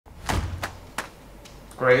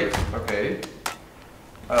Great, okay.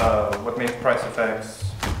 What means Pricefx?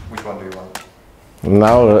 Which one do you want?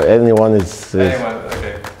 Now anyone is... Anyone,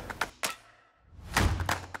 okay.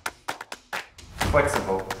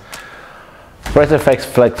 Flexible. Pricefx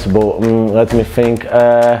FLEXIBLE, let me think.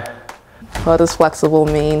 What does flexible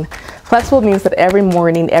mean? Flexible means that every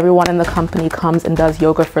morning, everyone in the company comes and does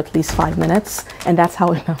yoga for at least 5 minutes, and that's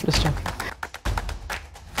how I'm just joking.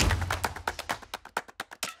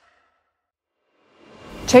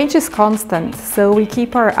 Change is constant, so we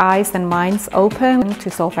keep our eyes and minds open to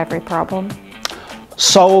solve every problem.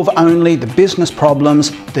 Solve only the business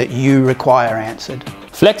problems that you require answered.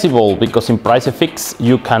 Flexible, because in Pricefx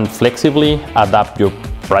you can flexibly adapt your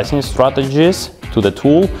pricing strategies to the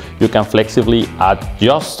tool. You can flexibly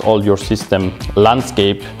adjust all your system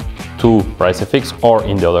landscape to Pricefx, or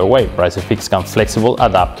in the other way, Pricefx can flexibly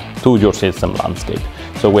adapt to your system landscape.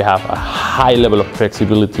 So we have a high level of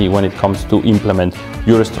flexibility when it comes to implement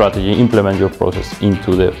your strategy, implement your process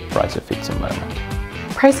into the Pricefx environment.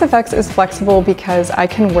 Pricefx is flexible because I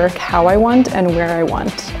can work how I want and where I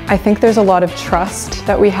want. I think there's a lot of trust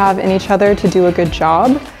that we have in each other to do a good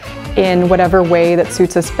job in whatever way that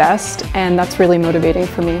suits us best, and that's really motivating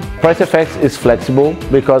for me. Pricefx is flexible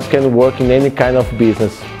because it can work in any kind of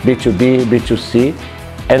business, B2B, B2C,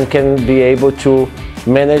 and can be able to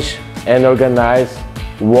manage and organize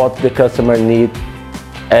what the customer needs,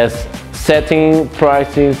 as setting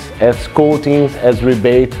prices, as quotings, as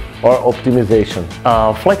rebate or optimization.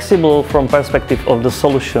 Flexible from perspective of the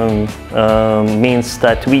solution means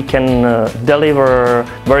that we can deliver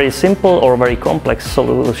very simple or very complex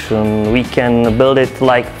solution. We can build it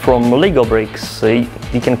like from Lego bricks.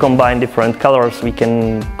 We can combine different colors, we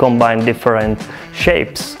can combine different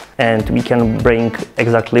shapes, and we can bring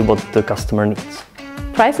exactly what the customer needs.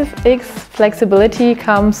 Pricefx flexibility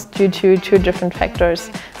comes due to 2 different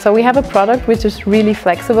factors. So we have a product which is really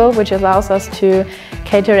flexible, which allows us to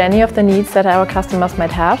cater any of the needs that our customers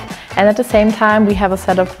might have. And at the same time, we have a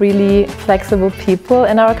set of really flexible people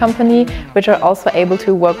in our company, which are also able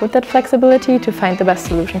to work with that flexibility to find the best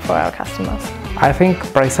solution for our customers. I think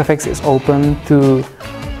Pricefx is open to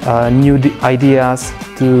new ideas,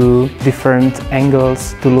 to different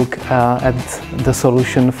angles to look at the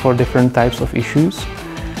solution for different types of issues.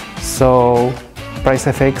 So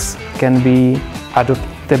Pricefx can be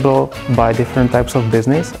adaptable by different types of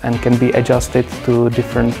business and can be adjusted to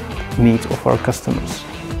different needs of our customers.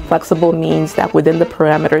 Flexible means that within the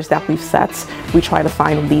parameters that we've set, we try to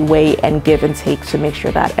find leeway and give and take to make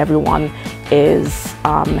sure that everyone is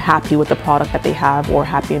happy with the product that they have, or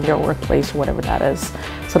happy in their workplace, or whatever that is.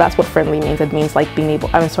 So that's what friendly means. It means like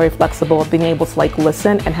flexible, being able to like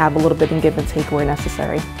listen and have a little bit of give and take where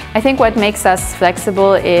necessary. I think what makes us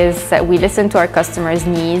flexible is that we listen to our customers'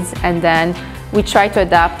 needs, and then we try to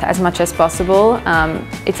adapt as much as possible.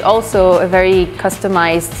 It's also a very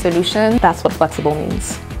customized solution. That's what flexible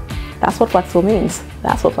means. That's what flexible means.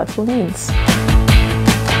 That's what flexible means.